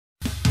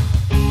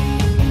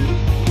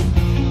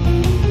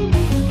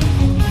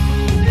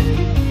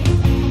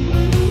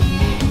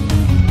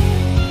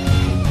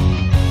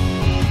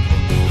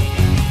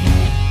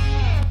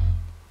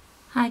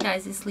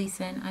guys, it's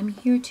Lisa and I'm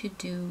here to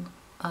do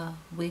a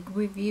wig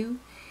review,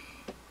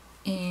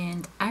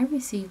 and I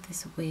received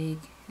this wig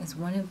as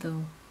one of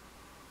the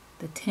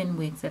 10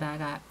 wigs that I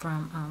got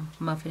from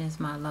Muffin is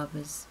My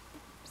Lover's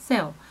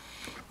sale.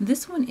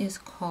 This one is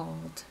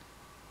called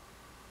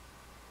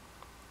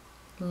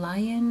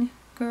Lyon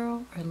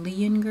Girl or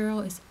Lyon Girl.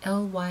 It's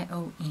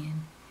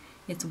Lyon.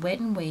 It's wet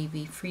and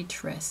wavy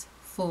FreeTress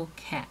full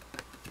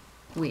cap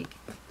wig.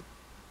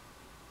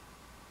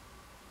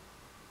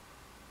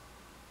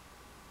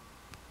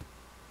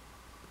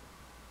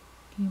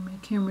 My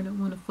camera don't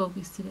want to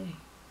focus today.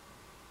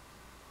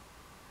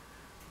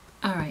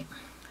 Alright,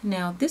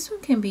 now this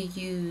one can be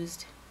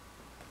used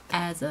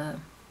as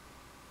a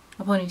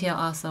ponytail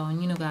also,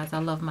 and you know guys, I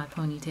love my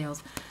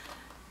ponytails,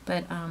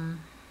 but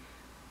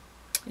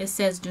it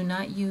says do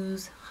not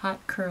use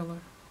hot curler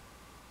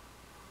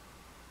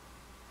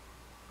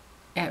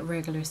at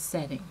regular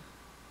setting.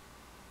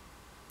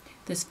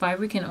 This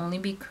fiber can only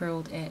be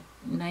curled at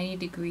 90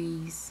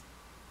 degrees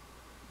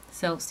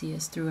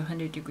Celsius through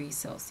 100 degrees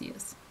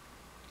Celsius.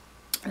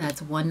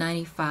 That's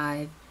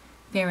 195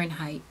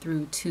 Fahrenheit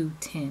through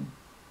 210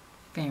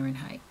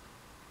 Fahrenheit.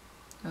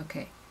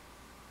 Okay.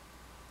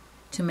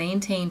 To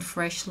maintain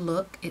fresh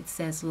look, it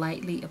says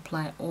lightly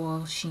apply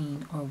oil,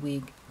 sheen, or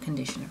wig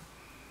conditioner.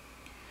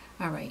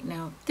 Alright,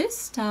 now this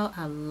style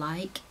I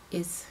like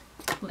is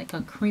like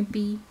a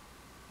crimpy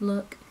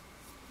look.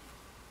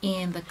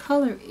 And the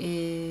color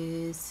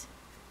is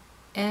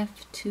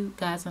F2,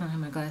 guys, I don't have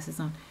my glasses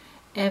on,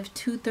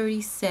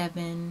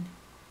 F237.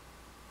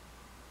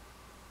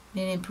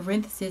 And in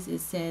parentheses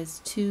it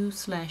says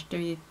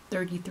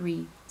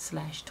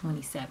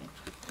 2/33/27.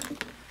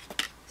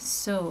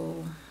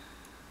 So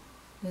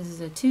this is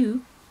a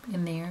 2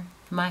 in there.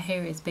 My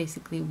hair is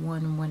basically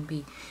 1 and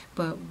 1B,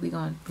 but we're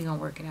gonna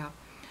work it out.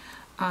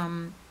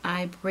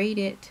 I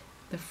braided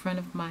the front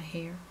of my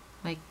hair,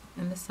 like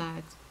on the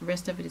sides. The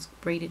rest of it is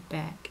braided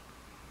back.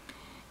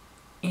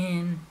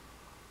 And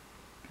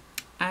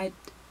I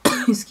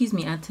excuse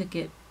me, I took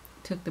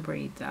the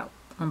braids out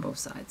on both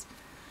sides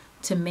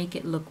to make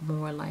it look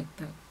more like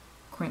the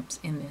crimps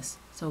in this.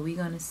 So we're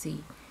gonna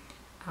see.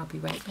 I'll be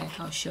right back.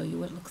 I'll show you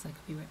what it looks like.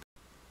 I'll be right back.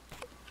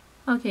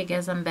 Okay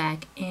guys, I'm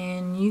back,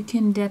 and you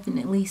can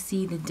definitely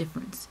see the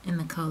difference in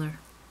the color.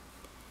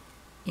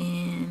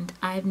 And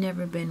I've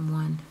never been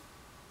one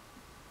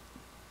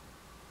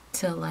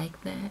to like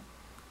that.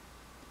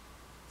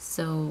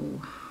 So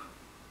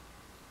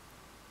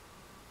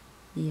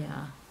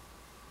yeah.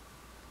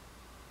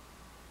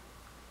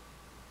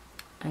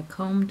 I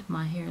combed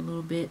my hair a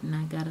little bit and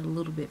I got it a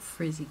little bit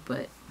frizzy,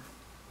 but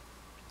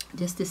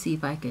just to see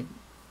if I could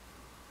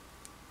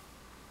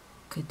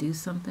do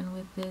something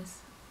with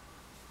this,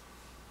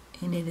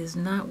 and it is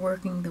not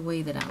working the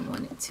way that I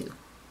want it to.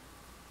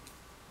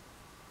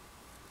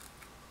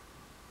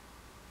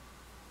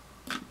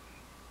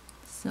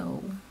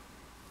 So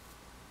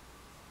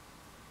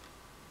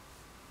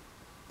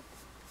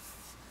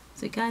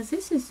guys,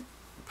 this is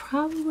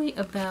probably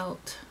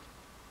about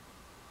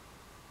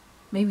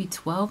maybe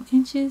 12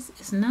 inches.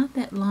 It's not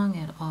that long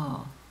at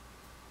all,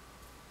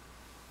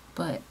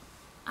 but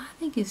I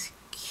think it's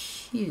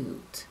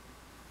cute.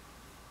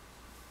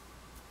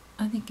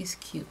 I think it's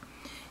cute.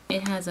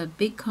 It has a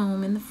big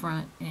comb in the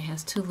front, and it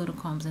has 2 little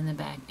combs in the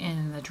back,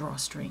 and the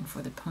drawstring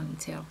for the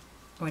ponytail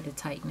or to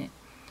tighten it.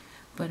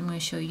 But I'm going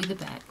to show you the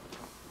back.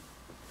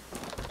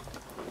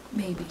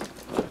 Maybe.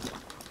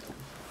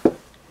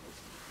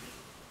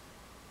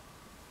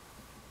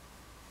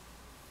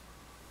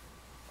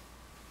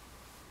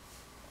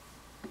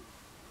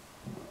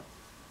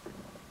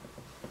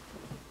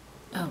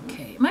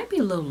 Okay, it might be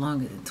a little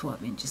longer than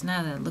 12 inches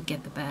now that I look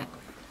at the back.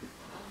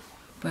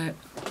 But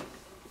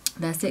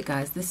that's it,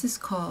 guys. This is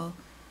called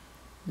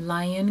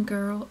Lyon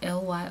Girl,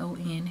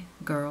 Lyon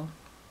Girl.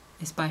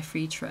 It's by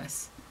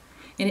FreeTress.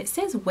 And it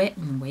says wet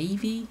and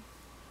wavy.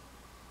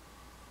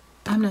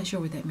 I'm not sure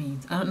what that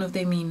means. I don't know if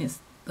they mean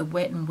it's the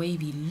wet and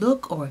wavy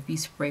look, or if you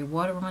spray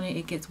water on it,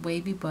 it gets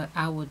wavy. But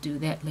I will do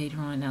that later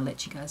on, and I'll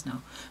let you guys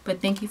know.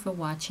 But thank you for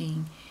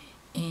watching,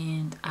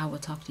 and I will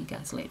talk to you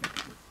guys later.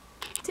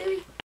 Tilly.